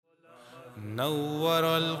نور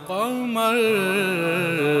القمر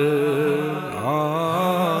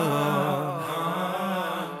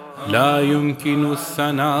لا يمكن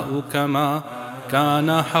الثناء كما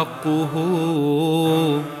كان حقه.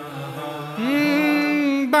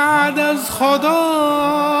 بعد از خدا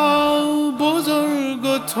بزرگ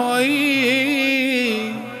و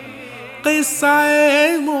تویی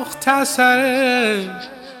قصه مختصر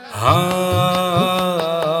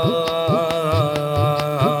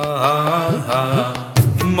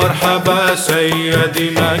مرحبا سيدي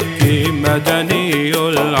مكي مدني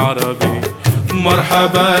العربي،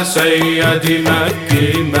 مرحبا سيدي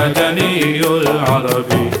مكي مدني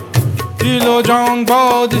العربي. دل و جان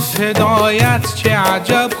باد فدایت چه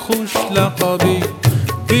عجب خوش لقبی،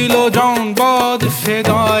 دل و جان باد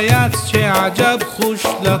فدایت چه عجب خوش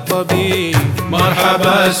لقبی.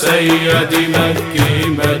 مرحبا سيدي مكي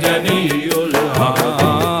مدني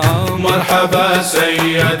العربي، مرحبا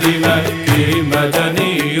سيدي مكي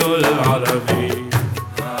مدني العربي.